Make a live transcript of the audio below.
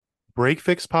Break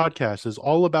Fix Podcast is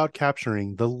all about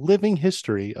capturing the living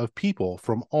history of people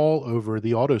from all over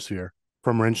the autosphere,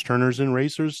 from wrench turners and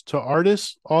racers to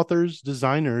artists, authors,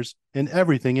 designers, and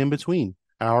everything in between.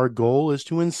 Our goal is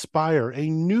to inspire a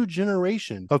new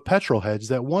generation of petrol heads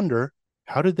that wonder,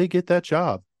 how did they get that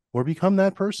job or become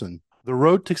that person? The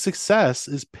road to success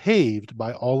is paved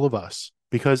by all of us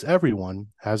because everyone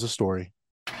has a story.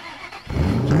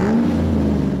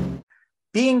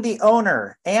 Being the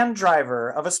owner and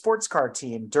driver of a sports car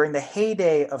team during the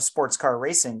heyday of sports car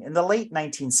racing in the late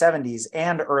 1970s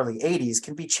and early 80s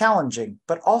can be challenging,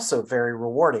 but also very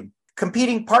rewarding.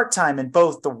 Competing part-time in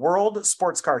both the World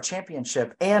Sports Car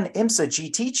Championship and IMSA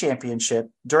GT Championship,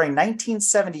 during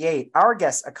 1978, our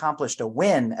guests accomplished a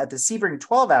win at the Sebring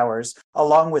 12 Hours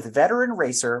along with veteran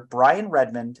racer Brian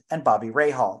Redmond and Bobby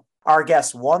Rahal. Our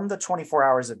guests won the 24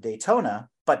 Hours of Daytona,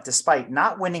 but despite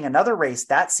not winning another race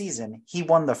that season, he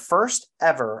won the first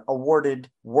ever awarded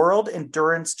World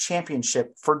Endurance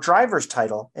Championship for driver's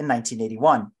title in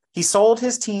 1981. He sold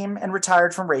his team and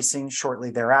retired from racing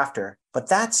shortly thereafter, but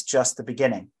that's just the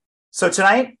beginning. So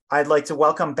tonight, I'd like to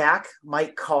welcome back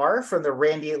Mike Carr from the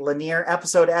Randy Lanier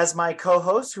episode as my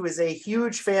co-host, who is a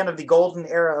huge fan of the golden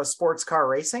era of sports car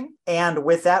racing. And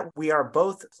with that, we are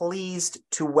both pleased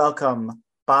to welcome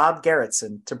Bob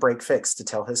Garretson to Break Fix to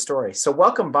tell his story. So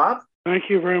welcome, Bob. Thank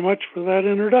you very much for that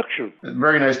introduction.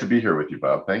 Very nice to be here with you,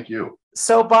 Bob. Thank you.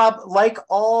 So, Bob, like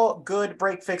all good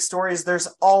Break Fix stories, there's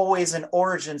always an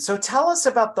origin. So tell us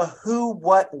about the who,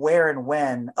 what, where, and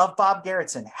when of Bob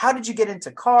Garretson. How did you get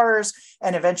into cars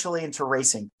and eventually into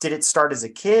racing? Did it start as a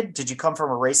kid? Did you come from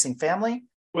a racing family?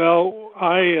 Well,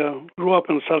 I grew up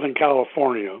in Southern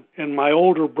California, and my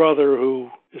older brother, who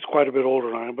is quite a bit older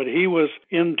than I am, but he was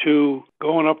into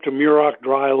going up to Muroc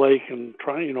Dry Lake and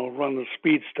trying, run the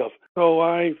speed stuff. So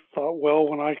I thought, well,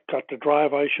 when I got to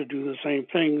drive, I should do the same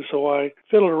thing. So I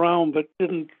fiddled around, but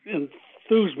didn't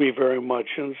enthuse me very much.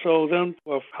 And so then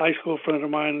a high school friend of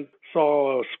mine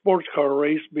saw a sports car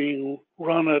race being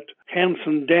run at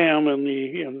Hanson Dam in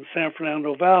the San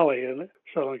Fernando Valley in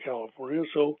Southern California.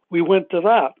 So we went to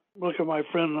that. Look at my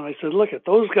friend, and I said, look, at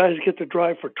those guys get to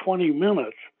drive for 20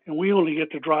 minutes, and we only get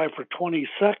to drive for 20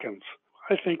 seconds.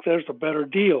 I think there's a better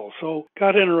deal. So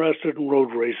got interested in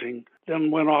road racing, then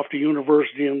went off to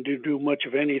university and didn't do much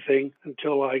of anything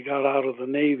until I got out of the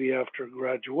Navy after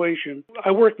graduation.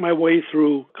 I worked my way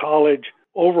through college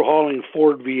overhauling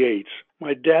Ford V8s.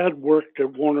 My dad worked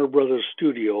at Warner Brothers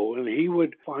Studio, and he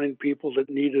would find people that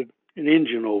needed an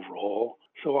engine overhaul.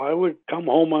 So I would come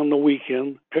home on the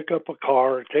weekend, pick up a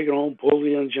car, take it home, pull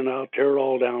the engine out, tear it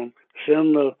all down,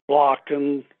 send the block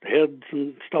and heads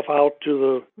and stuff out to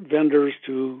the vendors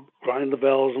to grind the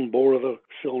valves and bore the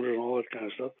cylinders and all that kind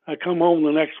of stuff. I come home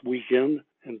the next weekend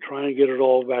and try and get it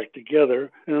all back together.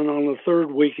 And on the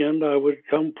third weekend, I would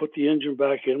come put the engine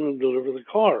back in and deliver the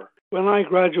car. When I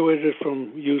graduated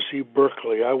from UC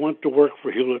Berkeley, I went to work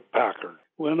for Hewlett-Packard.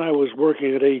 When I was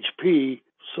working at HP,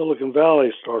 Silicon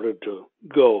Valley started to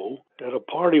go. At a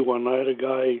party one night, a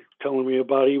guy telling me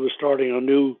about he was starting a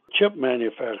new chip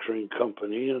manufacturing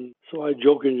company. And so I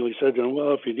jokingly said to him,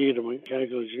 well, if you need a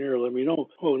mechanical engineer, let me know.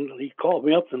 Well, he called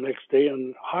me up the next day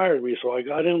and hired me. So I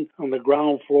got in on the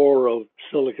ground floor of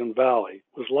Silicon Valley.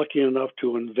 Was lucky enough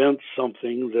to invent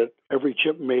something that every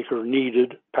chip maker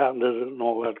needed, patented it and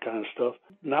all that kind of stuff.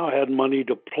 Now I had money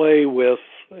to play with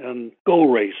and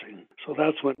go racing. So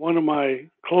that's when one of my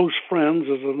close friends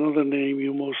is another name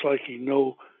you most likely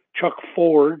know, Chuck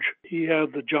Forge. He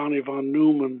had the Johnny von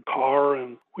Neumann car,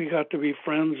 and we got to be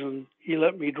friends, and he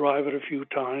let me drive it a few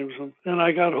times, and then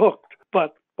I got hooked.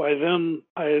 But by then,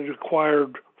 I had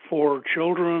acquired 4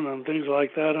 children and things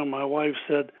like that, and my wife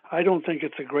said, I don't think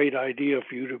it's a great idea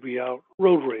for you to be out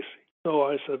road racing. So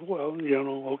I said, well,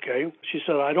 okay. She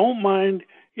said, I don't mind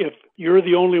if you're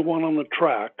the only one on the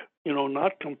track,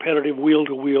 not competitive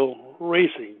wheel-to-wheel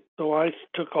racing. So I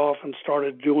took off and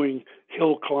started doing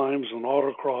hill climbs and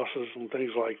autocrosses and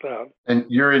things like that. And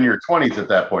you're in your 20s at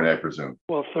that point, I presume.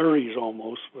 Well, 30s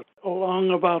almost. But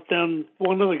along about then,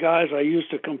 one of the guys I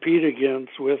used to compete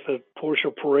against with at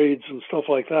Porsche parades and stuff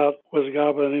like that was a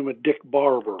guy by the name of Dick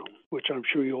Barber, which I'm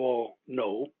sure you all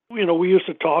know. We used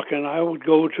to talk, and I would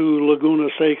go to Laguna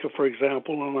Seca, for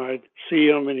example, and I'd see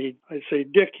him, and I'd say,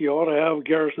 Dick, you ought to have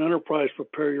Garretson Enterprise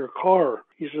prepare your car.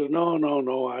 He says,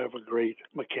 no, I have a great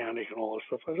mechanic and all this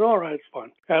stuff. I said, all right, it's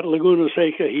fine. At Laguna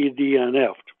Seca, he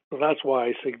DNF'd. So that's why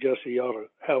I suggested he ought to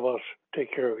have us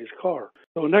take care of his car.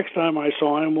 So next time I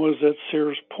saw him was at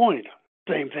Sears Point.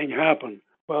 Same thing happened.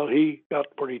 Well, he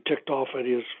got pretty ticked off at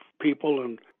his people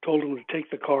and told him to take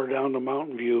the car down to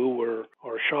Mountain View where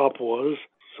our shop was.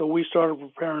 So we started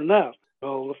preparing that.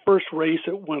 Well, the first race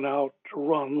it went out to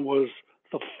run was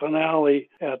the finale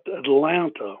at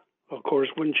Atlanta. Of course,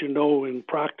 wouldn't you know, in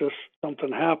practice,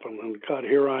 something happened. And God,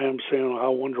 here I am saying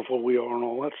how wonderful we are and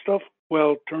all that stuff.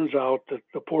 Well, it turns out that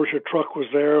the Porsche truck was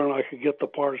there and I could get the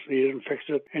parts needed and fix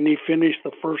it. And he finished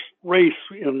the first race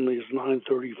in his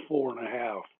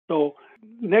 934.5. So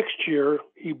next year,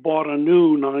 he bought a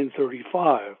new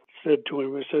 935. Said to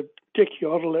him, I said, Dick, you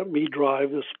ought to let me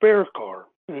drive the spare car.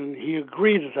 And he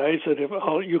agreed to that. He said,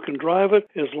 you can drive it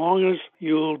as long as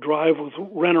you'll drive with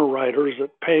renter-riders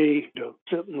that pay to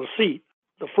sit in the seat.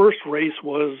 The first race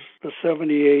was the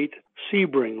 78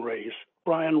 Sebring race.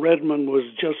 Brian Redmond was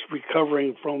just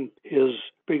recovering from his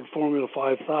big Formula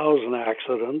 5000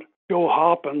 accident. Joe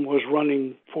Hoppen was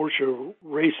running Porsche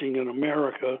racing in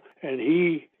America, and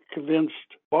he convinced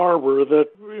Barber that,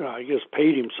 I guess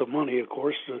paid him some money, of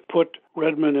course, to put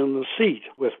Redmond in the seat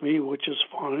with me, which is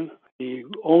fine. The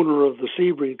owner of the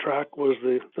Sebring track was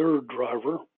the third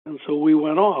driver. And so we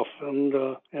went off. And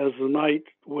as the night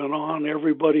went on,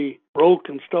 everybody broke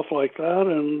and stuff like that.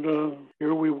 And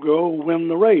here we go, win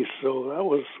the race. So that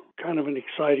was kind of an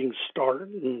exciting start.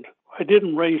 And I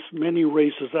didn't race many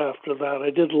races after that. I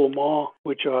did Le Mans,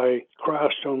 which I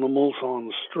crashed on the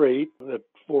Mulsanne Straight at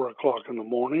 4 o'clock in the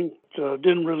morning.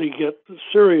 Didn't really get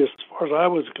serious as far as I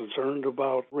was concerned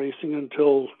about racing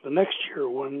until the next year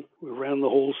when we ran the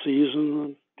whole season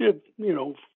and did,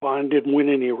 fine, didn't win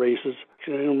any races.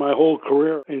 In my whole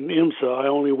career in IMSA, I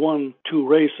only won 2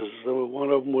 races. One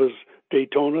of them was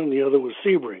Daytona and the other was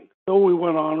Sebring. So we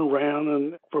went on and ran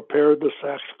and prepared the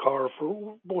Sachs car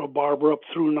for Barber up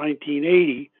through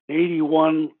 1980.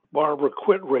 81, Barber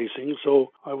quit racing,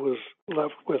 so I was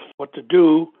left with what to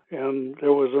do. And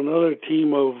there was another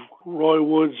team of Roy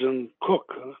Woods and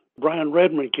Cook. Brian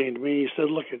Redmond came to me. He said,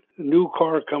 look, a new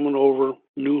car coming over,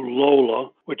 new Lola,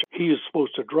 which he is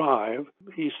supposed to drive.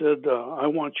 He said, I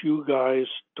want you guys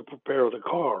to prepare the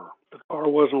car. The car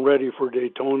wasn't ready for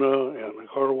Daytona, and the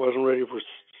car wasn't ready for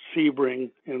Sebring.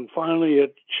 And finally,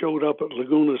 it showed up at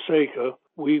Laguna Seca.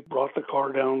 We brought the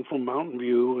car down from Mountain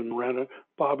View and ran it.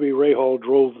 Bobby Rahal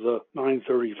drove the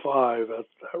 935 at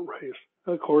that race.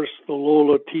 Of course, the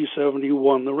Lola T70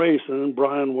 won the race, and then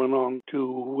Brian went on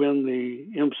to win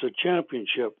the IMSA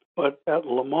championship. But at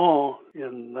Le Mans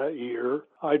in that year,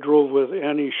 I drove with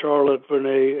Annie Charlotte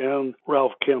Vernet and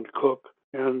Ralph Kent Cook,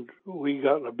 and we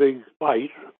got in a big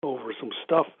fight over some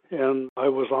stuff, and I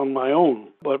was on my own.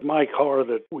 But my car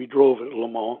that we drove at Le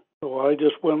Mans, so I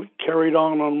just carried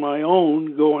on my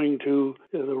own, going to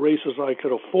the races I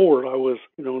could afford. I was,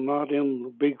 not in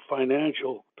a big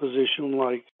financial position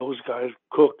like those guys,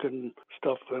 Cook and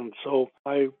stuff. And so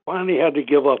I finally had to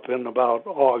give up in about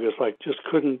August. I just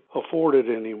couldn't afford it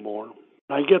anymore.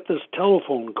 I get this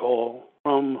telephone call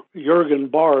from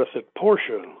Jürgen Barth at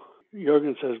Porsche.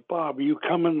 Jürgen says, Bob, are you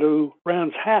coming to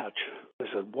Brands Hatch? I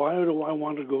said, why do I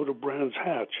want to go to Brands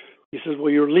Hatch? He says,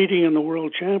 well, you're leading in the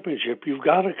World Championship. You've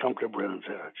got to come to Brands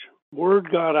Hatch.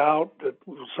 Word got out that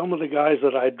some of the guys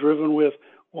that I'd driven with,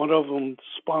 one of them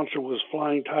sponsor was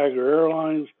Flying Tiger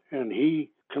Airlines, and he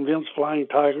convinced Flying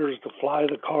Tigers to fly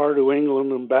the car to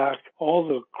England and back. All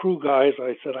the crew guys,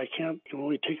 I said, I can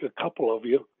only take a couple of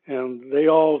you. And they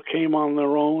all came on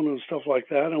their own and stuff like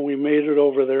that, and we made it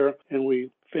over there, and we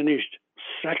finished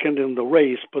second in the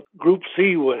race. But Group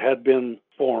C had been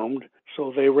formed,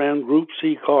 so they ran Group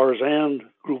C cars and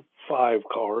Group 5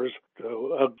 cars.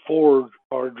 A Ford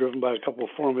car driven by a couple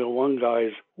of Formula One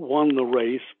guys won the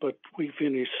race, but we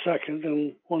finished second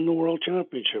and won the World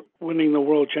Championship. Winning the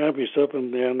World Championship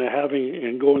and then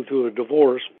going through a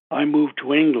divorce, I moved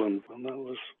to England, and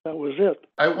that was it.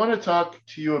 I want to talk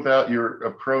to you about your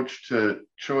approach to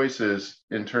choices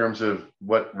in terms of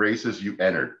what races you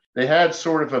entered. They had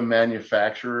sort of a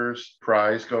manufacturer's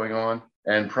prize going on,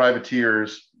 and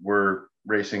privateers were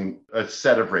racing a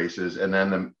set of races, and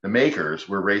then the makers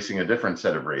were racing a different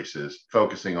set of races,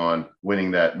 focusing on winning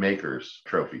that makers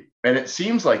trophy. And it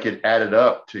seems like it added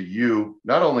up to you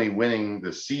not only winning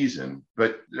the season,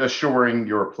 but assuring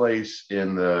your place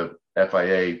in the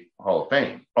FIA Hall of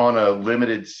Fame on a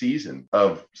limited season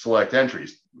of select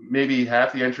entries. Maybe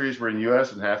half the entries were in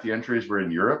US and half the entries were in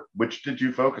Europe. Which did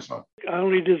you focus on? I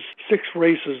only did 6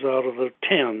 races out of the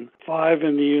 10, 5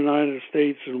 in the United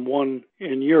States and 1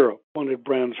 in Europe. One at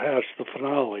Brands Hatch, the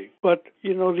finale. But,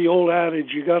 the old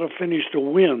adage, you got to finish to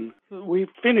win. We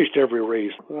finished every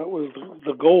race. That was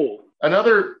the goal.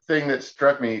 Another thing that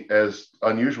struck me as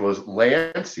unusual is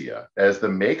Lancia, as the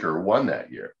maker, won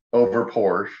that year. over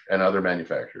Porsche and other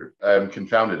manufacturers. I'm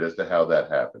confounded as to how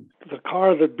that happened. The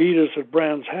car that beat us at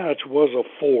Brands Hatch was a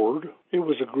Ford. It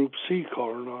was a Group C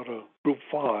car, not a Group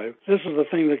 5. This is the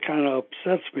thing that kind of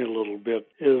upsets me a little bit,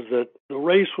 is that the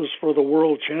race was for the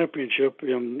World Championship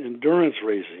in endurance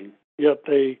racing, yet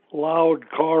they allowed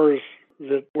cars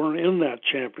that weren't in that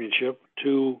championship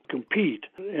to compete.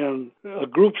 And a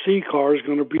Group C car is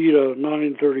going to beat a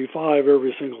 935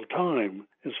 every single time,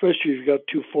 especially if you've got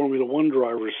two Formula One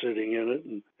drivers sitting in it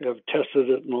and have tested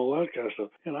it and all that kind of stuff.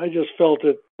 And I just felt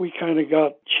that we kind of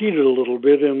got cheated a little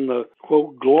bit in the,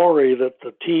 quote, glory that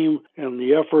the team and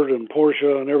the effort and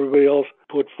Porsche and everybody else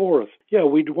put forth. Yeah,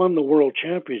 we'd won the World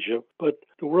Championship, but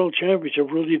the World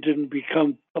Championship really didn't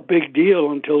become a big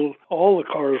deal until all the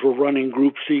cars were running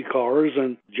Group C cars,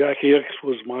 and Jackie X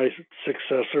was my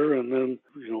successor, and then,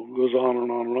 goes on and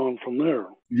on and on from there.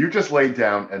 You just laid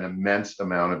down an immense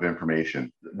amount of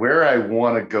information. Where I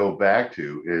want to go back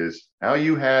to is how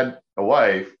you had a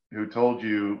wife who told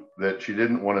you that she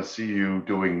didn't want to see you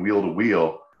doing wheel to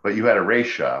wheel, but you had a race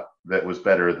shop that was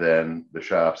better than the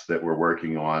shops that were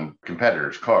working on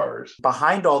competitors' cars.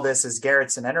 Behind all this is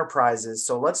Garretson Enterprises.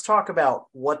 So let's talk about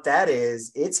what that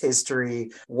is, its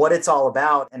history, what it's all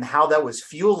about, and how that was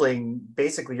fueling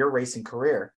basically your racing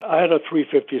career. I had a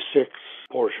 356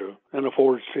 Porsche and a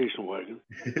Ford station wagon.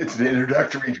 It's an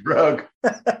introductory drug.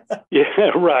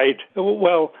 Yeah, right.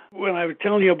 Well, when I was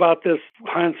telling you about this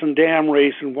Hanson Dam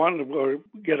race and wanting to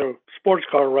get a sports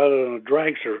car rather than a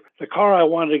dragster, the car I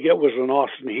wanted to get was an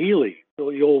Austin Healey,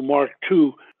 the old Mark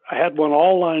II. I had one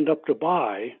all lined up to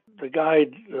buy. The guy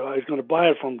I was going to buy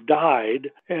it from died,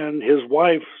 and his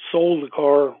wife sold the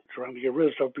car, trying to get rid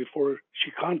of stuff before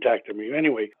she contacted me.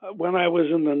 Anyway, when I was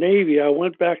in the Navy, I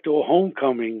went back to a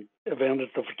homecoming event at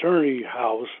the fraternity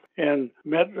house and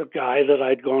met a guy that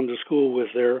I'd gone to school with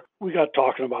there. We got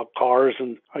talking about cars,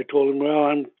 and I told him, well,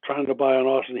 I'm trying to buy an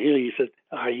Austin Healey. He said,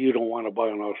 you don't want to buy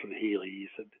an Austin Healey. He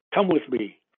said, come with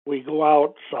me. We go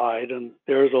outside, and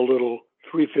there's a little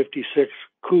 356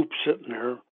 coupe sitting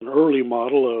there, an early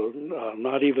model,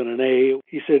 not even an A.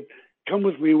 He said, come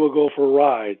with me, we'll go for a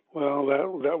ride. Well,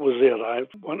 that was it.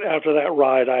 After that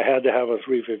ride, I had to have a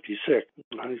 356.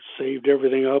 I saved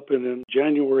everything up, and in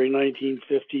January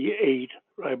 1958,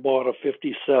 I bought a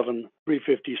 57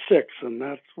 356, and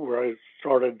that's where I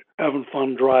started having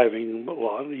fun driving a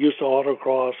lot. I used to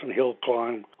autocross and hill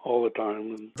climb all the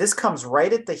time. This comes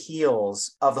right at the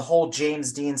heels of the whole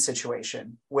James Dean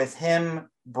situation, with him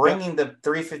bringing the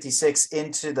 356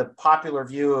 into the popular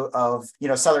view of,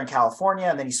 Southern California,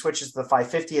 and then he switches to the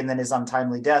 550 and then his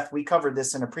untimely death. We covered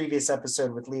this in a previous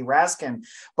episode with Lee Raskin,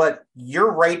 but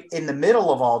you're right in the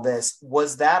middle of all this.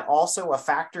 Was that also a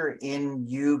factor in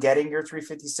you getting your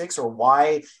 356, or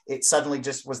why it suddenly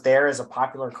just was there as a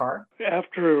popular car? I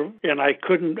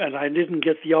didn't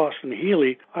get the Austin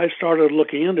Healey, I started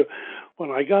looking into it. When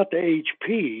I got to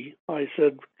HP, I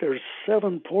said, there's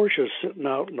 7 Porsches sitting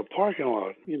out in the parking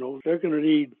lot. They're going to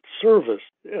need service.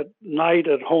 At night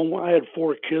at home, I had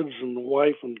 4 kids and a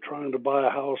wife and trying to buy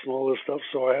a house and all this stuff,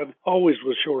 so I always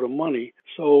was short of money.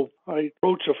 So I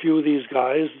approached a few of these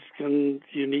guys, and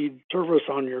you need service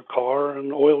on your car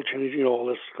and oil change, all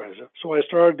this kind of stuff. So I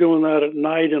started doing that at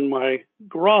night in my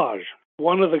garage.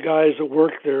 One of the guys that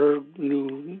worked there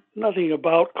knew nothing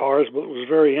about cars, but was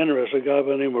very interested, a guy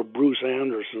by the name of Bruce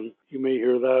Anderson. You may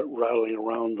hear that rattling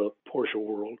around the Porsche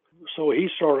world. So he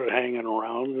started hanging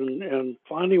around, and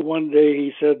finally one day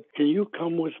he said, can you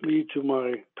come with me to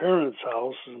my parents'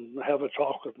 house and have a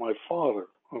talk with my father?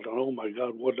 I thought, oh my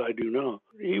God, what did I do now?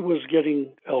 He was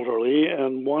getting elderly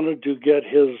and wanted to get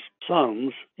his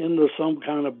sons into some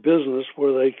kind of business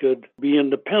where they could be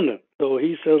independent. So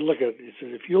he said,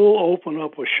 if you'll open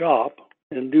up a shop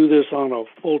and do this on a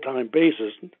full-time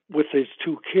basis with his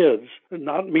 2 kids,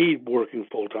 not me working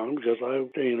full-time because I was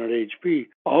staying at HP,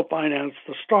 I'll finance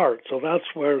the start. So that's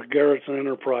where Garretson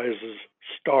Enterprises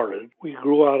started. We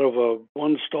grew out of a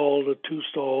 1 stall to 2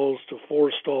 stalls to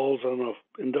 4 stalls on an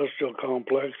industrial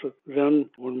complex. Then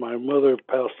when my mother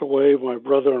passed away, my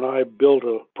brother and I built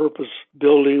a purpose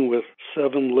building with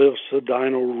 7 lifts, a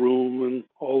dyno room, and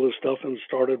all this stuff, and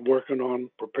started working on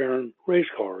preparing race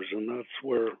cars, and that's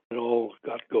where it all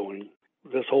got going.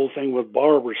 This whole thing with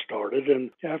Barber started, and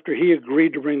after he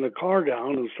agreed to bring the car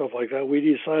down and stuff like that, we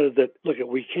decided that,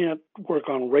 we can't work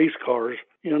on race cars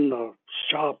in the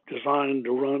shop designed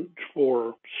to run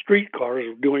for street cars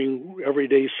doing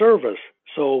everyday service.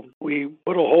 So we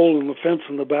put a hole in the fence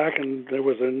in the back, and there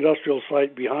was an industrial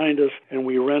site behind us, and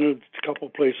we rented a couple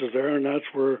places there, and that's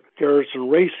where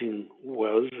Garretson Racing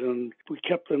was. And we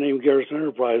kept the name Garretson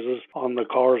Enterprises on the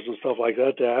cars and stuff like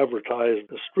that to advertise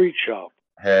the street shop.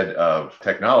 head of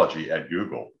technology at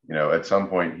Google. At some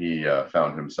point he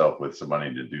found himself with some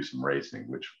money to do some racing,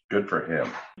 which good for him.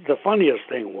 The funniest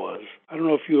thing was, I don't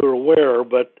know if you were aware,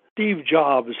 but Steve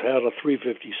Jobs had a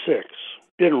 356.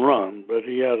 Didn't run, but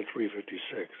he had a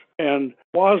 356. And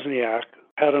Wozniak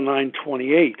had a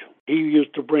 928. He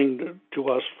used to bring to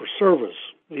us for service.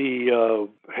 The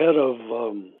head of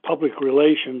public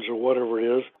relations or whatever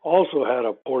it is also had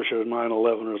a Porsche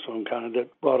 911 or some kind that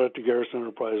brought it to Garretson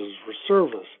Enterprises for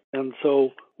service. And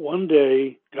so one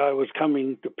day, a guy was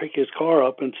coming to pick his car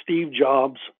up, and Steve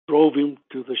Jobs drove him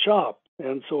to the shop.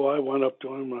 And so I went up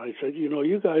to him and I said,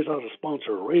 you guys ought to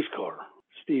sponsor a race car.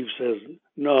 Steve says,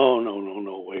 no,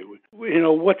 wait.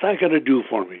 What's that going to do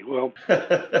for me? Well,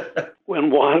 when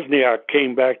Wozniak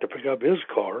came back to pick up his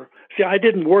car, see, I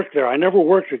didn't work there. I never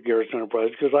worked at Garretson Enterprise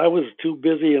because I was too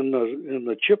busy in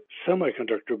the chip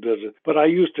semiconductor business. But I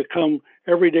used to come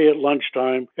every day at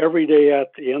lunchtime, every day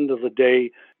at the end of the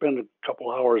day, spend a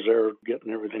couple hours there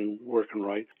getting everything working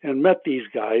right, and met these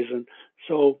guys. And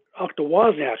so I talked to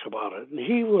Wozniak about it, and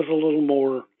he was a little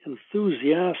more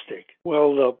enthusiastic.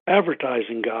 Well, the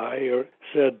advertising guy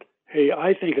said, hey,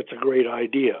 I think it's a great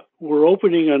idea. We're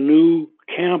opening a new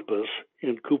campus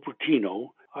in Cupertino.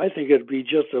 I think it'd be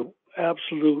just an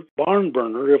absolute barn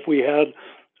burner if we had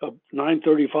a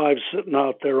 935 sitting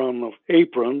out there on the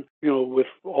apron, with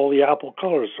all the Apple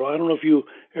colors. So I don't know if you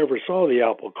ever saw the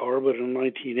Apple car, but in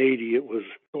 1980, it was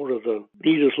sort of the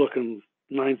neatest looking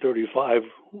 935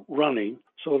 running.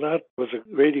 So that was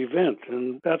a great event.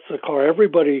 And that's the car.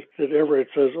 Everybody that ever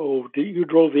says, oh, you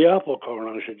drove the Apple car?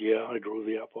 And I said, yeah, I drove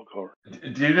the Apple car.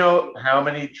 Do you know how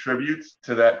many tributes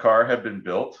to that car have been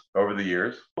built over the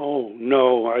years? Oh,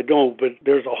 no, I don't. But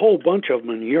there's a whole bunch of them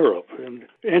in Europe. And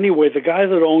anyway, the guy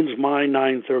that owns my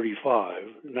 935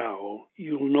 now,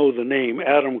 you'll know the name,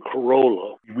 Adam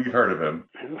Carolla. We've heard of him.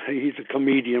 He's a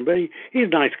comedian, but he's a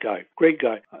nice guy, great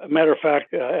guy. Matter of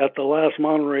fact, at the last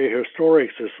Monterey Historics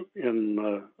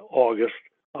in August,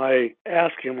 I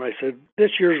asked him, I said,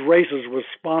 this year's races was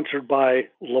sponsored by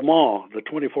Le Mans, the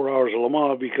 24 Hours of Le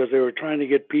Mans, because they were trying to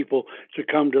get people to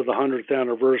come to the 100th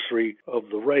anniversary of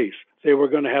the race. They were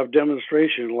going to have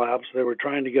demonstration laps. They were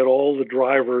trying to get all the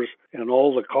drivers and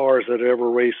all the cars that ever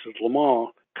raced at Le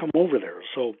Mans come over there.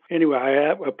 So anyway,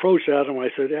 I approached Adam. I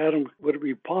said, Adam, would it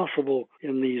be possible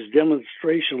in these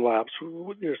demonstration laps,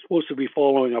 they're supposed to be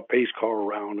following a pace car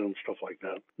around and stuff like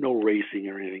that, no racing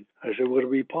or anything. I said, would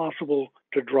it be possible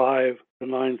to drive the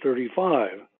 935?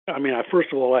 I mean,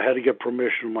 first of all, I had to get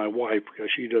permission from my wife because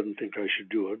she doesn't think I should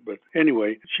do it. But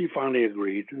anyway, she finally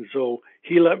agreed. And so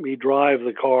he let me drive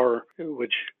the car,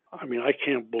 which, I mean, I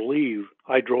can't believe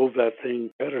I drove that thing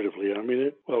competitively. I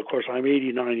mean, of course, I'm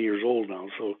 89 years old now,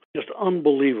 so just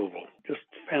unbelievable. Just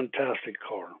fantastic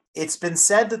car. It's been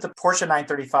said that the Porsche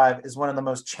 935 is one of the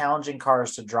most challenging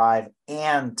cars to drive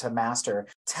and to master.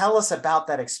 Tell us about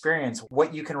that experience,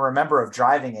 what you can remember of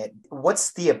driving it.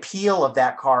 What's the appeal of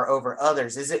that car over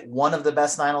others? Is it one of the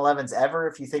best 911s ever,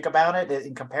 if you think about it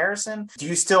in comparison? Do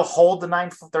you still hold the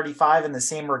 935 in the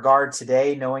same regard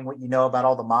today, knowing what you know about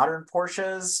all the modern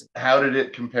Porsches? How did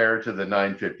it compare to the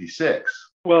 956?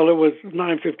 Well, it was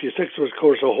 956 was, of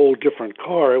course, a whole different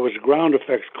car. It was a ground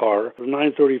effects car. The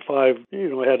 935,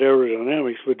 had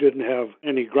aerodynamics, but didn't have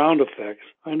any ground effects.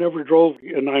 I never drove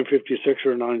a 956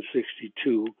 or a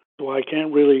 962, so I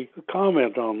can't really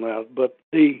comment on that. But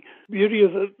the beauty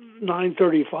of the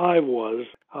 935 was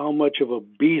how much of a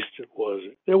beast it was.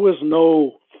 There was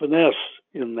no finesse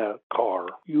in that car.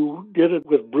 You did it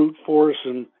with brute force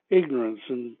and ignorance,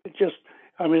 and it just...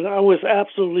 I mean, I was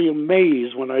absolutely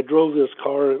amazed when I drove this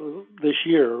car this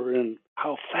year and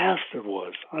how fast it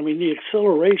was. I mean, the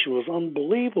acceleration was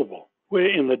unbelievable.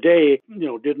 In the day,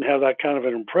 didn't have that kind of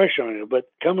an impression on it.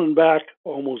 But coming back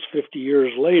almost 50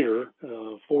 years later,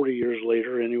 40 years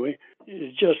later anyway,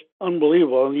 it's just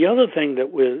unbelievable. And the other thing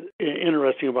that was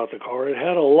interesting about the car, it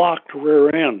had a locked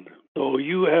rear end. So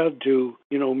you had to,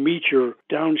 meet your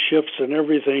downshifts and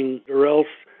everything, or else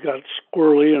got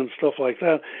squirrely and stuff like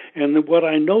that. And what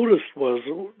I noticed was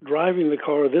driving the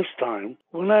car this time,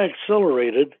 when I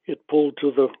accelerated, it pulled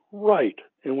to the right.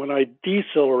 And when I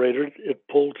decelerated, it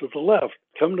pulled to the left.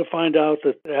 Come to find out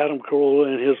that Adam Carolla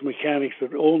and his mechanics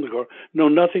that own the car know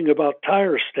nothing about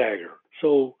tire stagger.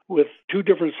 So with two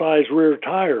different size rear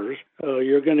tires,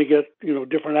 you're going to get,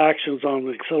 different actions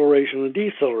on acceleration and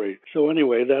decelerate. So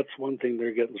anyway, that's one thing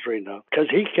they're getting straightened out. Because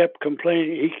he kept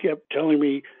complaining, he kept telling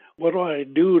me, what do I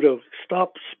do to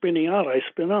stop spinning out? I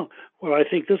spin out. Well, I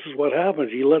think this is what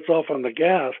happens. He lets off on the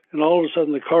gas, and all of a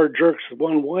sudden the car jerks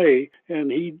one way,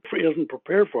 and he isn't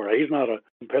prepared for it. He's not a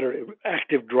competitive,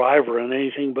 active driver in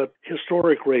anything but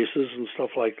historic races and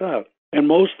stuff like that. And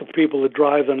most of the people that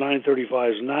drive the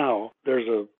 935s now, there's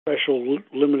a special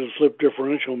limited slip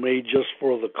differential made just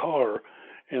for the car,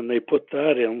 and they put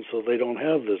that in so they don't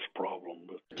have this problem.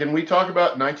 Can we talk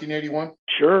about 1981?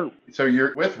 Sure. So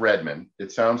you're with Redmond.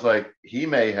 It sounds like he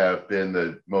may have been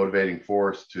the motivating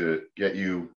force to get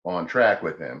you on track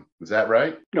with him. Is that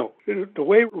right? No, the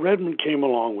way Redmond came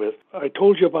along with, I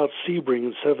told you about Sebring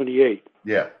in 78.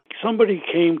 Yeah. Somebody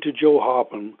came to Joe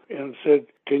Hoppen and said,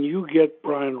 can you get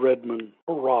Brian Redmond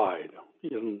a ride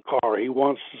in the car? He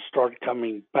wants to start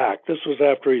coming back. This was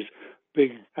after his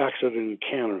big accident in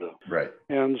Canada. Right.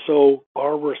 And so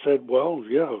Barbara said, well,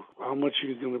 yeah, how much are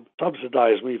you going to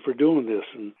subsidize me for doing this?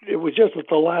 And it was just at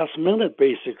the last minute,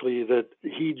 basically, that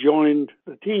he joined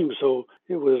the team. So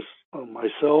it was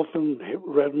myself and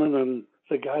Redmond and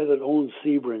the guy that owned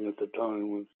Sebring at the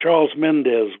time. Charles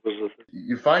Mendez was the...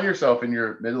 You find yourself in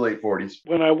your mid to late 40s.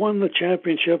 When I won the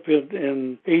championship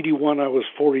in 81, I was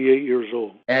 48 years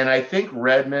old. And I think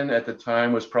Redmond at the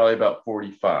time was probably about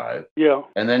 45. Yeah.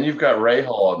 And then you've got Ray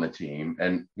Hall on the team,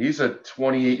 and he's a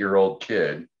 28-year-old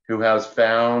kid who has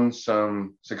found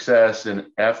some success in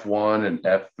F1 and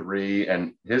F3,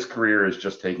 and his career is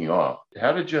just taking off.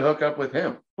 How did you hook up with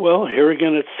him? Well, here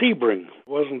again at Sebring. It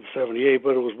wasn't 78,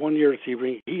 but it was 1 year at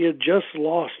Sebring. He had just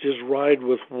lost his ride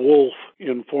with Wolf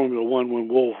in Formula One when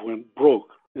Wolf went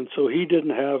broke. And so he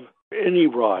didn't have any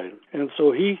ride. And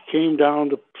so he came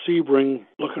down to Sebring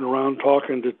looking around,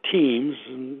 talking to teams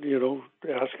and,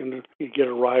 asking to get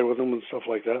a ride with them and stuff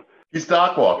like that. He's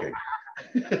dock walking.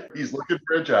 He's looking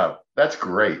for a job. That's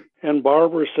great. And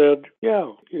Barbara said, yeah,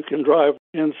 you can drive.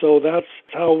 And so that's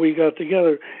how we got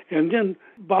together. And then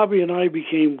Bobby and I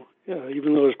became,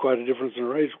 even though there's quite a difference in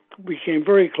our age, became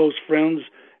very close friends.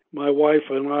 My wife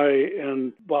and I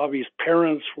and Bobby's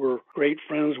parents were great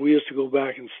friends. We used to go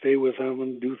back and stay with him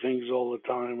and do things all the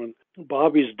time. And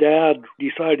Bobby's dad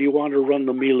decided he wanted to run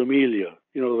the Mille Miglia,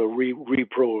 the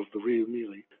repro of the Mille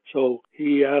Miglia. So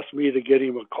he asked me to get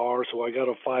him a car, so I got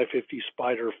a 550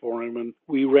 Spider for him, and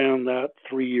we ran that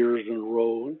 3 years in a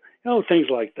row. And, things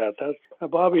like that.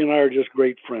 Bobby and I are just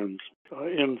great friends.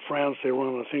 In France, they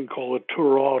run a thing called a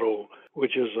Tour Auto,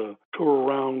 which is a tour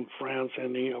around France,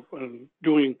 ending up and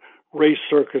doing race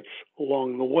circuits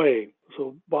along the way.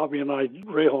 So Bobby and I,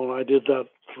 Rahal and I did that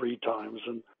 3 times.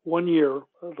 And 1 year,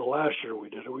 the last year we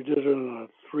did it in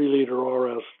a 3-liter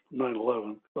RS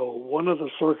 911. So one of the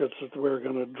circuits that we're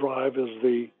going to drive is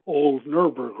the old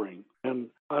Nürburgring. And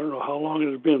I don't know how long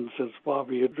it had been since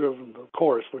Bobby had driven the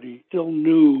course, but he still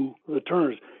knew the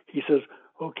turns. He says,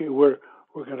 okay, we're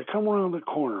going to come around the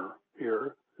corner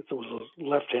here. It was a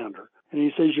left-hander. And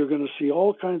he says, you're going to see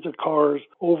all kinds of cars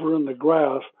over in the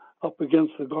grass up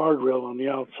against the guardrail on the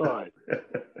outside.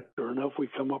 Sure enough, we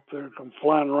come up there and come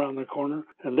flying around the corner,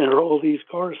 and there are all these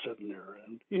cars sitting there.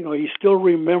 And, he still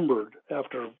remembered,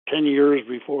 after 10 years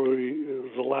before it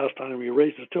was the last time he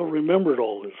raced, he still remembered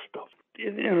all this stuff.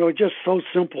 Just so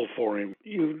simple for him.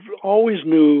 You always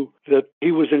knew that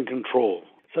he was in control.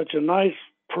 Such a nice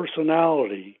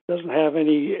personality. Doesn't have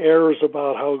any airs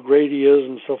about how great he is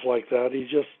and stuff like that.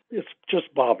 It's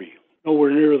just Bobby.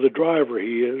 Nowhere near the driver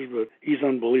he is, but he's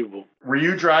unbelievable. Were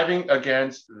you driving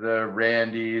against the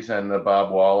Randys and the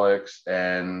Bob Wallachs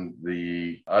and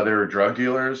the other drug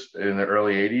dealers in the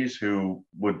early 80s who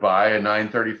would buy a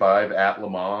 935 at Le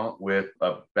Mans with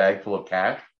a bag full of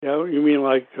cash? Yeah, you mean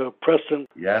like Preston?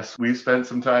 Yes, we spent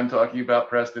some time talking about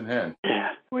Preston Henn. Yeah.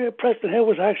 Well, Preston Hill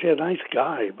was actually a nice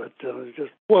guy, but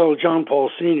John Paul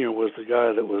Sr. was the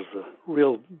guy that was the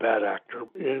real bad actor.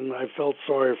 And I felt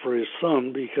sorry for his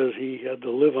son because he had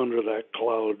to live under that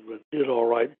cloud, but did all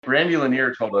right. Randy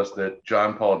Lanier told us that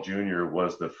John Paul Jr.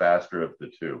 was the faster of the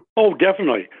two. Oh,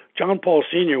 definitely. John Paul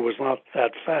Sr. was not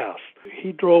that fast.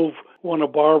 He drove one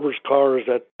of Barber's cars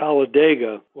at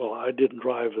Talladega. Well, I didn't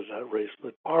drive at that race,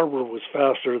 but Barber was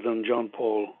faster than John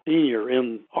Paul Sr.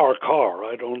 in our car.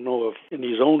 I don't know if in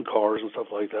his own cars and stuff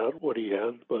like that, what he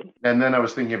had. But And then I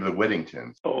was thinking of the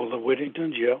Whittingtons. Oh, the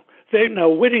Whittingtons, yeah.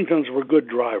 Whittingtons were good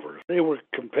drivers. They were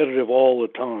competitive all the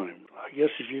time. I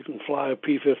guess if you can fly a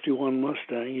P-51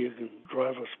 Mustang, you can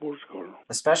drive a sports car.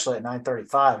 Especially at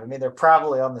 935. I mean, they're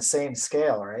probably on the same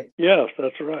scale, right? Yes,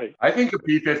 that's right. I think a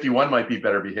P-51 might be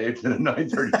better behaved than a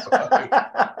 935.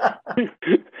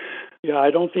 Yeah,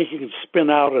 I don't think you can spin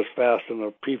out as fast in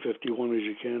a P-51 as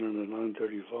you can in a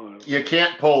 935. You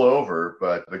can't pull over,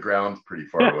 but the ground's pretty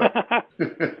far away.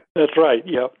 That's right,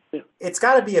 yep. It's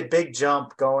got to be a big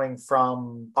jump going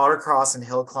from autocross and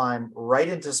hill climb right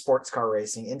into sports car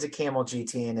racing, into Camel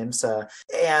GT and IMSA.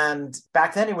 And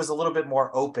back then it was a little bit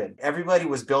more open. Everybody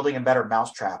was building a better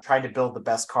mousetrap, trying to build the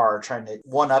best car, trying to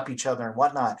one up each other and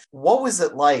whatnot. What was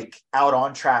it like out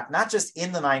on track, not just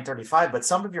in the 935, but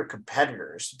some of your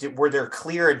competitors? Were there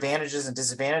clear advantages and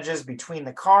disadvantages between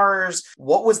the cars?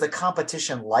 What was the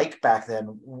competition like back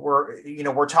then?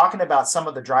 We're talking about some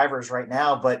of the drivers right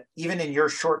now, but even in your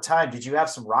short time, did you have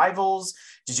some rivals?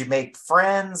 Did you make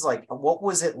friends? Like, what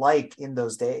was it like in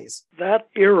those days? That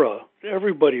era,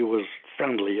 everybody was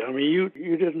friendly. I mean,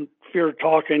 you didn't fear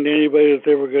talking to anybody that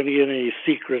they were going to get any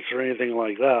secrets or anything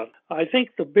like that. I think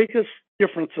the biggest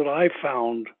difference that I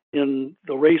found in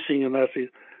the racing and that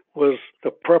was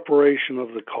the preparation of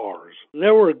the cars.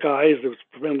 There were guys that were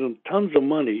spending tons of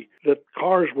money that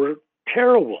cars were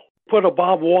terrible. Put a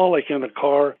Bob Wallach in a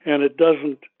car and it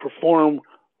doesn't perform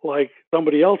like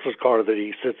somebody else's car that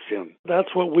he sits in.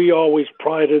 That's what we always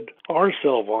prided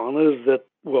ourselves on, is that,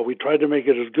 well, we tried to make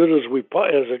it as good as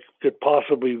it could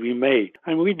possibly be made.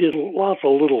 I mean, we did lots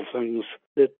of little things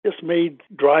that just made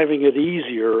driving it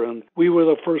easier, and we were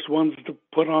the first ones to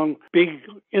put on big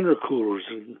intercoolers.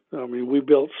 And I mean, we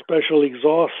built special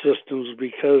exhaust systems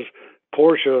because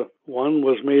Porsche one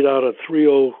was made out of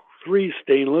 303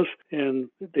 stainless, and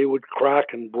they would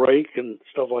crack and break and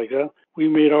stuff like that. We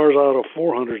made ours out of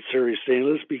 400 series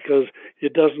stainless because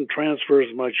it doesn't transfer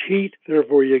as much heat,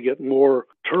 therefore you get more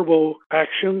turbo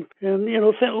action, and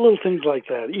little things like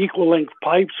that. Equal length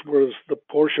pipes, whereas the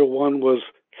Porsche one was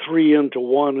 3 into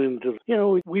 1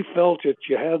 into. We felt that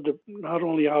you had to not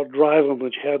only outdrive them,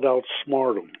 but you had to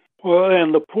outsmart them. Well,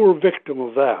 and the poor victim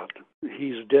of that,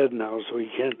 he's dead now, so he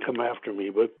can't come after me,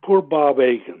 but poor Bob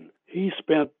Aiken, he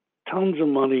spent tons of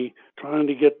money trying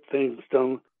to get things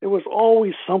done. There was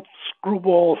always some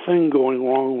screwball thing going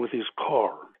wrong with his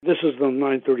car. This is the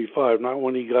 935, not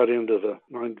when he got into the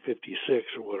 956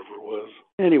 or whatever it was.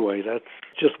 Anyway, that's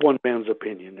just one man's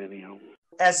opinion anyhow.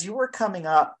 As you were coming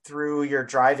up through your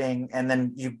driving and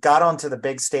then you got onto the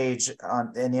big stage in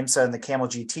IMSA and the Camel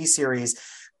GT series,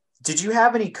 did you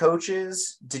have any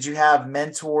coaches? Did you have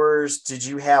mentors? Did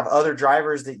you have other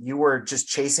drivers that you were just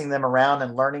chasing them around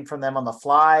and learning from them on the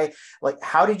fly? Like,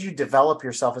 how did you develop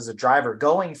yourself as a driver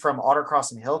going from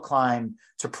autocross and hill climb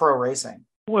to pro racing?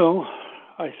 Well,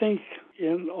 I think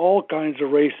in all kinds of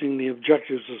racing, the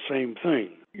objective is the same thing.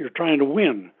 You're trying to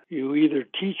win. You either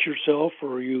teach yourself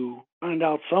or you find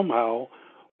out somehow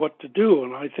what to do.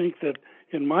 And I think that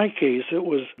in my case, it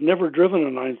was never driven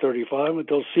a 935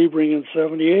 until Sebring in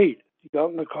 78.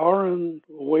 Got in the car and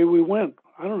away we went.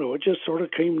 I don't know. It just sort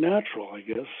of came natural, I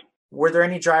guess. Were there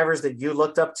any drivers that you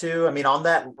looked up to? I mean, on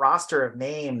that roster of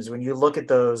names, when you look at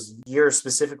those years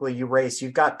specifically you raced,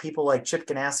 you've got people like Chip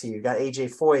Ganassi, you've got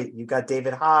AJ Foyt, you've got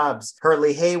David Hobbs,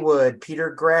 Hurley Haywood, Peter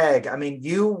Gregg. I mean,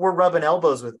 you were rubbing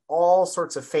elbows with all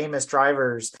sorts of famous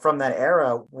drivers from that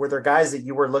era. Were there guys that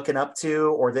you were looking up to,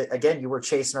 or that, again, you were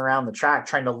chasing around the track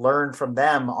trying to learn from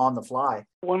them on the fly?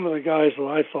 One of the guys that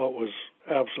I thought was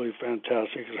absolutely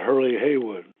fantastic is Hurley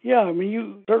Haywood. Yeah, I mean,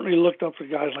 you certainly looked up to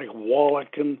guys like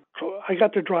Wallach, and I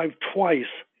got to drive twice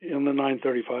in the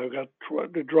 935. I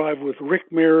got to drive with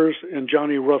Rick Mears and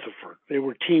Johnny Rutherford. They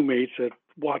were teammates at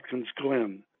Watkins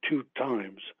Glen 2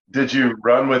 times. Did you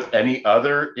run with any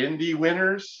other Indy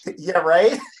winners? Yeah,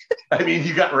 right? I mean,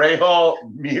 you got Ray Hall,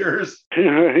 Mears.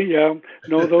 Yeah,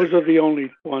 no, those are the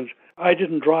only ones. I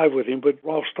didn't drive with him, but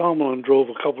Ralph Stommelin drove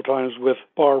a couple times with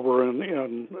Barber and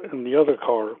the other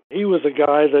car. He was a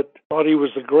guy that thought he was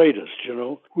the greatest,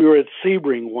 We were at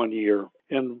Sebring one year,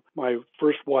 and my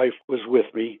first wife was with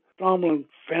me. Stommelin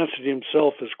fancied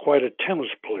himself as quite a tennis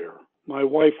player. My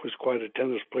wife was quite a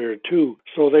tennis player, too.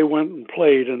 So they went and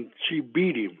played, and she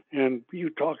beat him. And you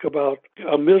talk about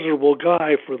a miserable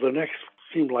guy for the next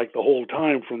seemed like the whole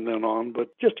time from then on, but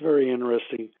just a very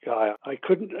interesting guy. I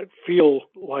couldn't feel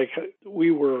like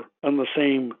we were on the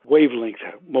same wavelength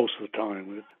most of the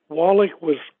time. Wallach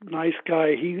was a nice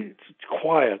guy. He's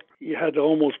quiet. You had to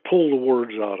almost pull the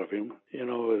words out of him.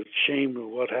 A shame of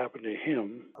what happened to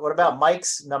him. What about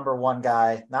Mike's number one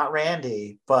guy? Not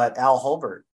Randy, but Al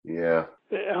Holbert. Yeah.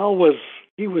 Al was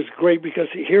great because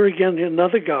here again,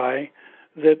 another guy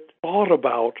that thought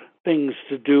about things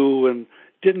to do and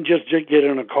didn't just get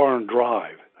in a car and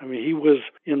drive. I mean, he was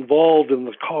involved in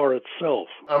the car itself.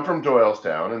 I'm from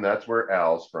Doylestown, and that's where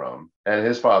Al's from. And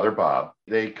his father, Bob,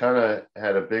 they kind of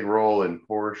had a big role in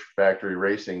Porsche factory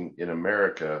racing in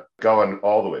America, going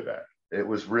all the way back. It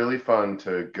was really fun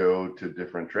to go to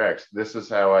different tracks. This is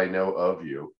how I know of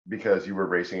you, because you were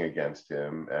racing against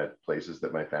him at places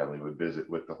that my family would visit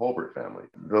with the Holbert family.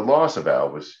 The loss of Al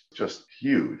was just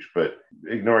huge, but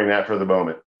ignoring that for the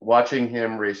moment, watching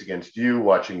him race against you,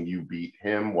 watching you beat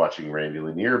him, watching Randy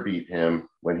Lanier beat him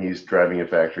when he's driving a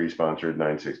factory sponsored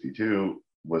 962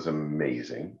 was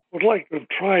amazing. Would like to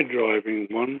try driving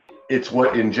one. It's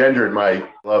what engendered my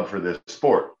love for this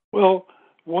sport. Well,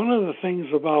 one of the things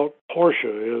about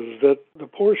Porsche is that the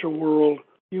Porsche world,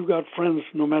 you've got friends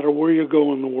no matter where you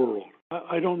go in the world.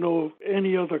 I don't know if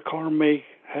any other car make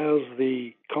has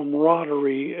the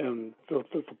camaraderie and that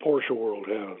the Porsche world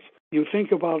has. You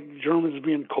think about Germans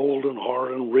being cold and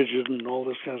hard and rigid and all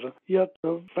this kind of stuff. Yet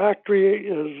the factory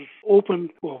is open.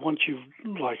 Well, once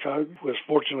I was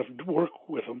fortunate to work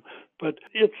with them, but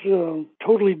it's a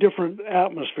totally different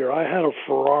atmosphere. I had a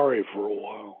Ferrari for a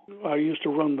while. I used to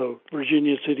run the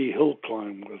Virginia City Hill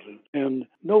Climb with it. And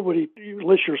nobody,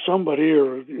 unless you're somebody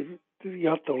or you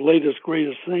got the latest,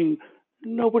 greatest thing,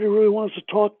 nobody really wants to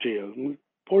talk to you.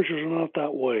 Porsches are not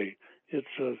that way. It's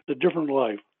a different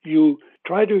life. You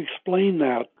try to explain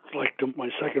that, like to my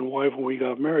second wife when we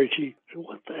got married. She said,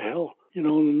 "What the hell?" The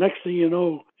next thing you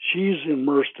know, she's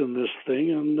immersed in this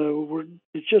thing, and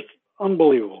it's just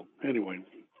unbelievable. Anyway.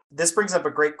 This brings up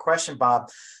a great question, Bob.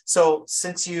 So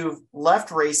since you've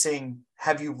left racing,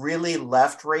 have you really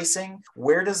left racing?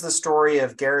 Where does the story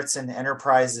of Garretson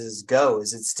Enterprises go?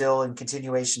 Is it still in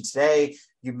continuation today?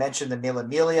 You mentioned the Mille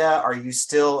Miglia. Are you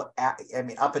still,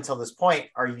 up until this point,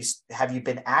 have you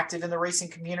been active in the racing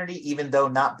community, even though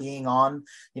not being on,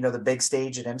 the big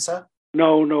stage at IMSA?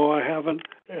 No, I haven't.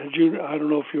 I don't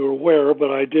know if you're aware,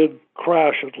 but I did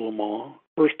crash at Le Mans.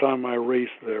 First time I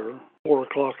raced there, 4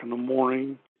 o'clock in the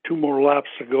morning. 2 more laps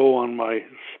to go on my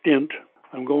stint.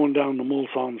 I'm going down the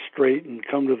Mulsanne Straight and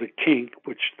come to the kink,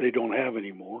 which they don't have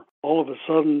anymore. All of a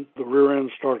sudden, the rear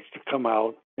end starts to come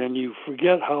out, and you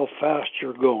forget how fast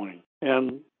you're going.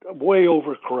 And way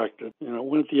overcorrected.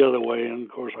 Went the other way, and of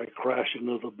course I crashed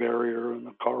into the barrier, and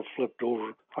the car flipped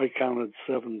over. I counted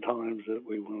 7 times that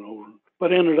we went over,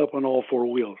 but ended up on all 4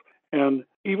 wheels. And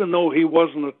even though he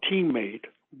wasn't a teammate,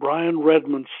 Brian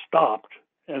Redmond stopped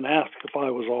and asked if I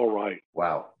was all right.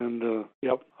 Wow. And,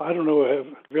 I don't know if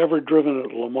you've ever driven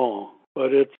at Le Mans,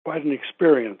 but it's quite an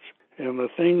experience. And the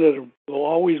thing that will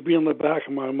always be in the back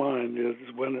of my mind is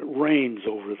when it rains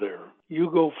over there. You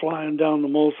go flying down the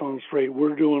Mulsanne Straight,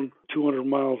 we're doing 200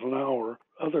 miles an hour.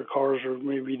 Other cars are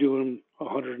maybe doing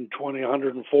 120,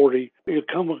 140. You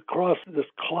come across this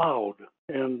cloud,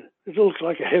 and it looks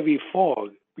like a heavy fog.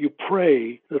 You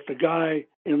pray that the guy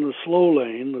in the slow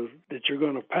lane that you're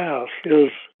going to pass is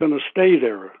going to stay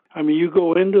there. I mean, you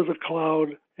go into the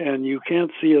cloud and you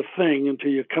can't see a thing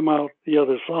until you come out the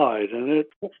other side, and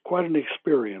it's quite an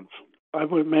experience. I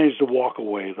managed to walk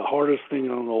away. The hardest thing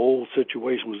on the whole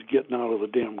situation was getting out of the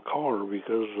damn car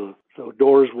because the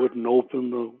doors wouldn't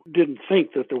open. Didn't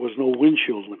think that there was no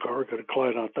windshield in the car. Could have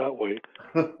climbed out that way.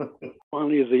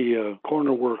 Finally, the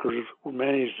corner workers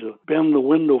managed to bend the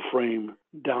window frame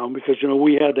down because,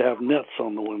 we had to have nets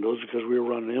on the windows because we were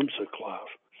running IMSA class.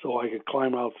 So I could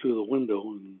climb out through the window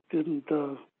and didn't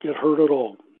get hurt at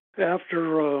all.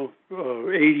 After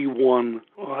 81,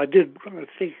 I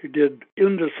think I did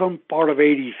into some part of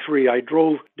 83. I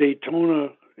drove Daytona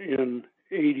in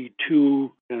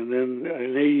 82, and then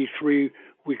in 83,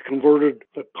 we converted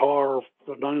the car,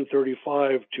 the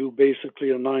 935, to basically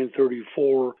a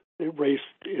 934. It raced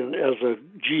as a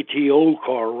GTO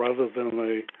car rather than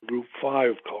a Group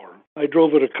 5 car. I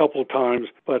drove it a couple times,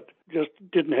 but just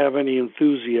didn't have any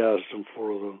enthusiasm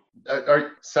for them. Are you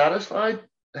satisfied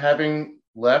having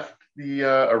left the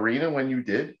arena when you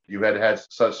did? You had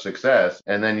such success,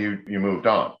 and then you moved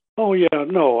on. Oh, yeah,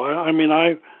 no. I mean,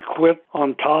 I quit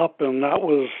on top, and that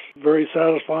was very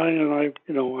satisfying, and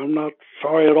I'm not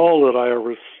sorry at all that I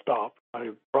ever stopped.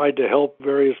 I tried to help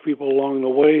various people along the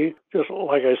way. Just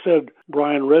like I said,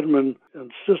 Brian Redmond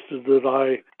insisted that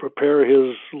I prepare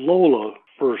his Lola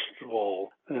first of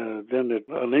all. Then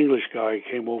an English guy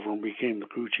came over and became the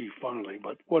crew chief finally.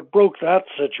 But what broke that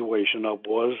situation up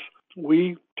was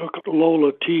we took the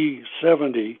Lola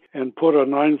T70 and put a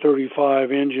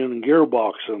 935 engine and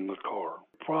gearbox in the car.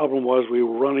 The problem was we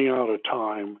were running out of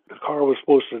time. The car was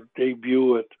supposed to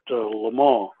debut at Le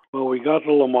Mans. Well, we got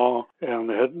to Le Mans and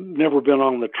had never been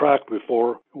on the track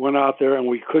before. Went out there and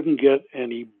we couldn't get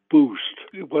any boost.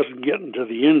 It wasn't getting to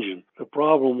the engine. The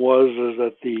problem was is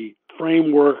that the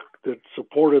framework that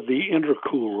supported the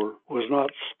intercooler was not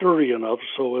sturdy enough,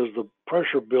 so as the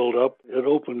pressure built up, it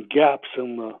opened gaps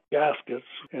in the gaskets,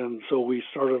 and so we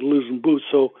started losing boost.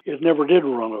 So it never did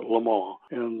run at Le Mans,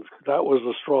 and that was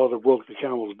the straw that broke the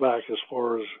camel's back as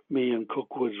far as me and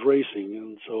Cookwood's racing,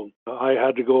 and so I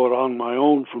had to go it on my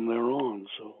own from there on,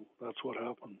 so that's what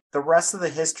happened. The rest of the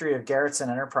history of Garretson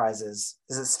Enterprises,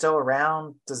 is it still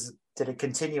around? Did it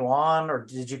continue on, or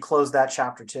did you close that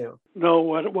chapter too? No,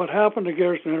 what happened to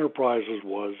Garretson Enterprises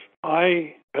was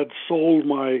I had sold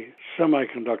my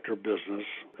semiconductor business,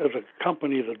 as a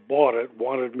company that bought it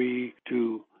wanted me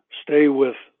to stay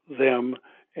with them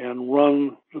and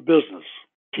run the business,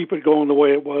 keep it going the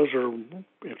way it was or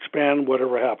expand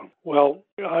whatever happened. Well,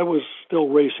 I was still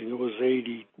racing. It was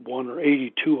 81 or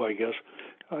 82, I guess.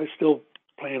 I was still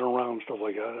playing around, stuff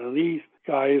like that. And these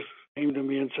guys came to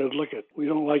me and said, look, we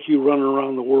don't like you running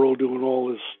around the world doing all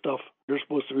this stuff. You're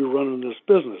supposed to be running this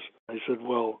business. I said,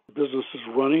 well, the business is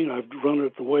running. I've run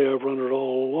it the way I've run it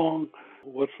all along.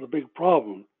 What's the big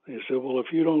problem? They said, well, if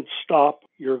you don't stop,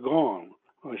 you're gone.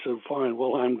 I said, fine,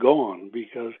 well, I'm gone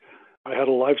because I had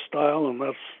a lifestyle and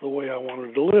that's the way I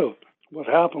wanted to live. What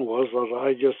happened was that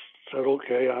I just said,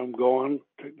 okay, I'm gone,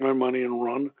 take my money and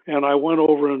run. And I went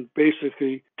over and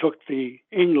basically took the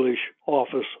English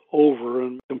office over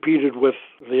and competed with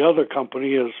the other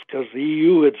company because the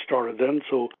EU had started then,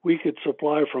 so we could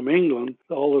supply from England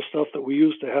all the stuff that we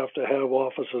used to have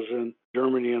offices in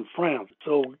Germany and France.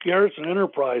 So Garretson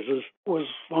Enterprises was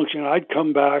functioning. I'd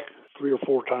come back 3 or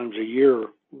 4 times a year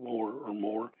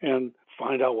more and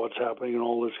find out what's happening and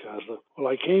all this kind of stuff. Well,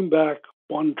 I came back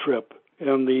one trip,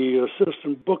 and the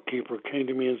assistant bookkeeper came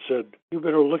to me and said, you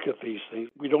better look at these things.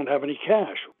 We don't have any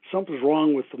cash. Something's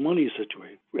wrong with the money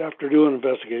situation. After doing an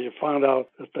investigation, found out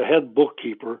that the head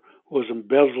bookkeeper was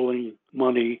embezzling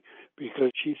money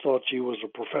because she thought she was a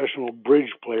professional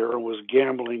bridge player and was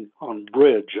gambling on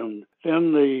bridge. And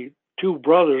then the 2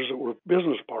 brothers that were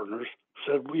business partners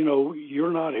said,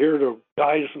 you're not here to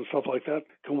guide us and stuff like that.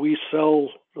 Can we sell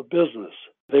the business?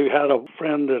 They had a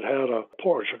friend that had a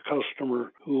Porsche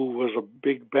customer who was a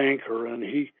big banker, and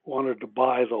he wanted to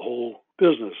buy the whole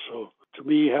business. So to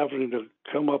me, having to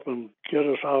come up and get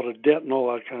us out of debt and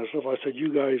all that kind of stuff, I said,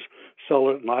 you guys sell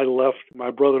it. And I left. My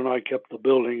brother and I kept the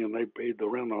building, and they paid the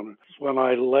rent on it. When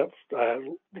I left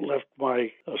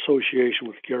my association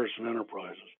with Garretson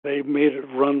Enterprises. They made it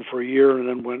run for a year and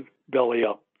then went belly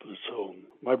up. So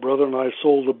my brother and I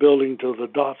sold the building to the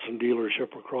Datsun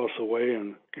dealership across the way,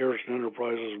 and Garretson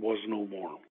Enterprises was no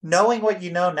more. Knowing what you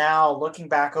know now, looking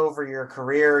back over your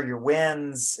career, your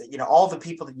wins, all the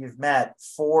people that you've met,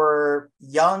 for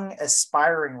young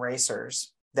aspiring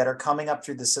racers that are coming up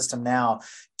through the system now,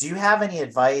 do you have any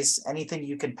advice, anything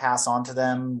you can pass on to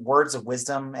them, words of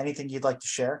wisdom, anything you'd like to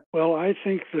share? Well, I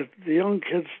think that the young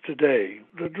kids today,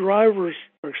 the drivers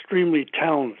are extremely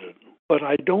talented, but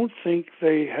I don't think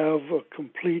they have a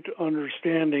complete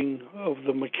understanding of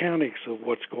the mechanics of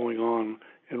what's going on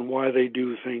and why they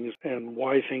do things and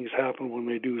why things happen when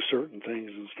they do certain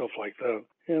things and stuff like that.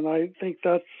 And I think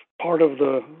that's part of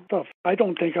the stuff. I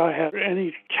don't think I had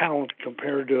any talent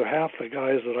compared to half the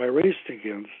guys that I raced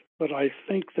against, but I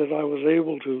think that I was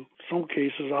able to, in some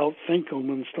cases, outthink them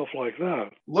and stuff like that.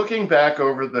 Looking back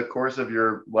over the course of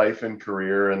your life and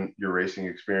career and your racing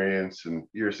experience and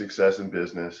your success in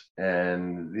business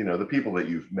and, the people that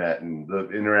you've met and the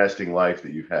interesting life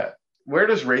that you've had, where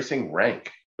does racing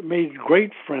rank? Made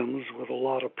great friends with a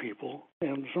lot of people,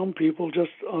 and some people just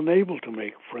unable to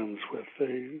make friends with.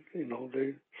 They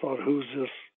thought, who's this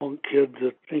punk kid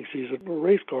that thinks he's a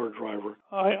race car driver?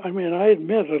 I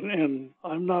admit it, and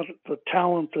I'm not the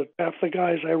talent that half the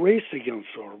guys I raced against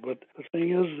are, but the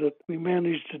thing is that we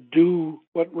managed to do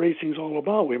what racing's all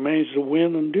about. We managed to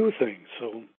win and do things, so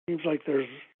it seems like there's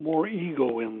more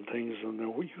ego in things than there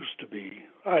used to be.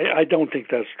 I don't think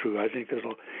that's true. I think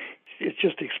it's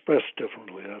just expressed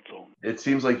differently, that's all. It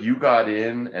seems like you got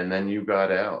in and then you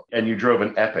got out, and you drove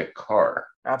an epic car.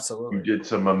 Absolutely. You did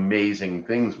some amazing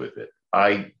things with it.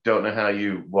 I don't know how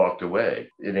you walked away.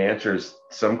 It answers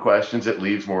some questions. It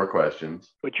leaves more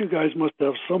questions. But you guys must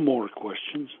have some more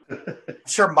questions.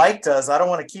 Sure, Mike does. I don't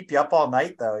want to keep you up all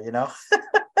night, though,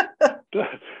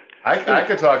 I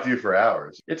could talk to you for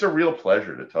hours. It's a real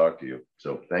pleasure to talk to you.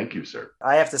 So thank you, sir.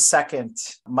 I have to second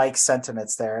Mike's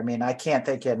sentiments there. I can't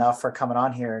thank you enough for coming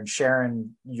on here and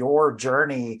sharing your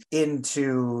journey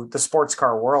into the sports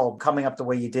car world, coming up the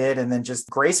way you did, and then just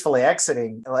gracefully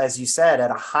exiting, as you said, at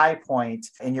a high point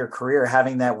in your career,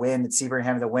 having that win at Sebring,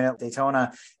 having the win at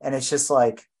Daytona. And it's just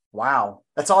like, Wow.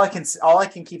 That's all I can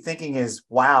keep thinking is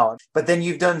wow. But then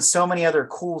you've done so many other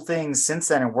cool things since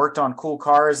then and worked on cool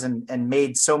cars and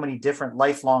made so many different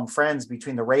lifelong friends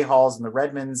between the Ray Halls and the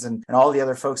Redmonds and all the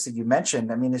other folks that you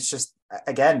mentioned. I mean, it's just,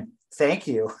 again, thank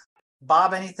you.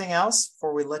 Bob, anything else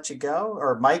before we let you go?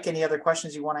 Or Mike, any other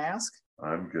questions you want to ask?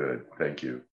 I'm good. Thank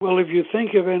you. Well, if you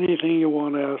think of anything you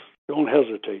want to ask, don't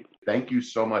hesitate. Thank you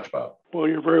so much, Bob. Well,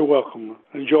 you're very welcome.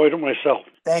 Enjoyed it myself.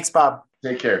 Thanks, Bob.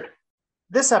 Take care.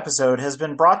 This episode has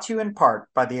been brought to you in part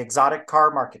by the Exotic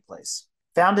Car Marketplace.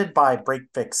 Founded by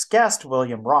Break-Fix guest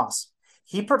William Ross,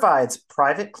 he provides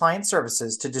private client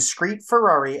services to discreet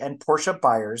Ferrari and Porsche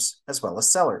buyers as well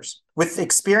as sellers. With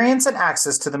experience and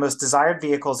access to the most desired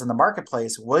vehicles in the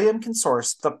marketplace, William can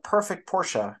source the perfect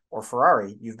Porsche or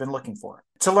Ferrari you've been looking for.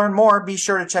 To learn more, be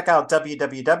sure to check out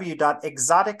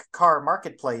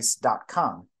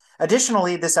www.exoticcarmarketplace.com.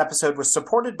 Additionally, this episode was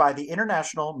supported by the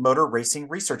International Motor Racing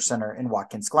Research Center in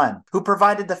Watkins Glen, who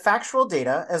provided the factual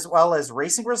data as well as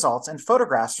racing results and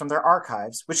photographs from their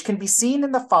archives, which can be seen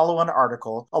in the follow-on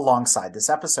article alongside this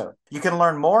episode. You can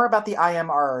learn more about the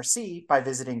IMRRC by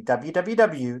visiting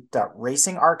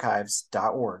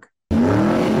www.racingarchives.org.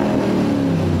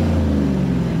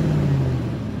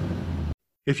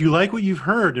 If you like what you've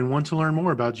heard and want to learn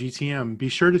more about GTM, be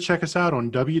sure to check us out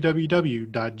on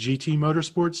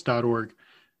www.gtmotorsports.org.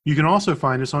 You can also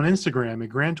find us on Instagram at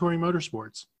Grand Touring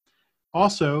Motorsports.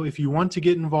 Also, if you want to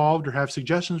get involved or have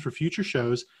suggestions for future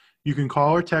shows, you can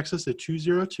call or text us at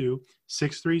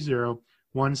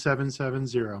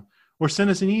 202-630-1770 or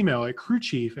send us an email at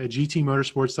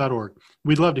crewchief@gtmotorsports.org.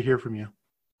 We'd love to hear from you.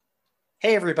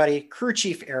 Hey everybody, Crew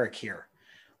Chief Eric here.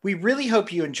 We really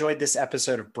hope you enjoyed this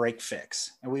episode of Break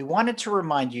Fix, and we wanted to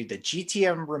remind you that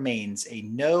GTM remains a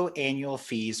no annual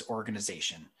fees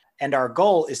organization, and our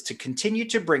goal is to continue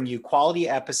to bring you quality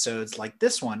episodes like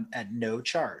this one at no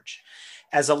charge.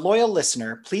 As a loyal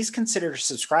listener, please consider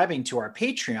subscribing to our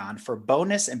Patreon for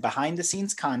bonus and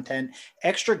behind-the-scenes content,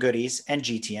 extra goodies, and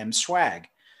GTM swag.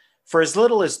 For as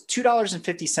little as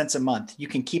 $2.50 a month, you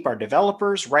can keep our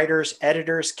developers, writers,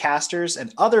 editors, casters,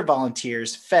 and other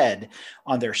volunteers fed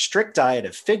on their strict diet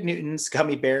of Fig Newtons,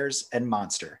 gummy bears, and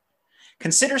Monster.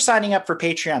 Consider signing up for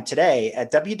Patreon today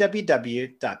at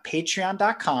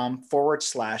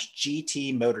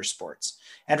www.patreon.com/GT Motorsports.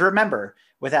 And remember,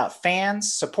 without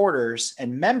fans, supporters,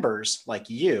 and members like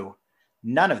you,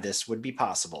 none of this would be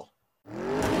possible.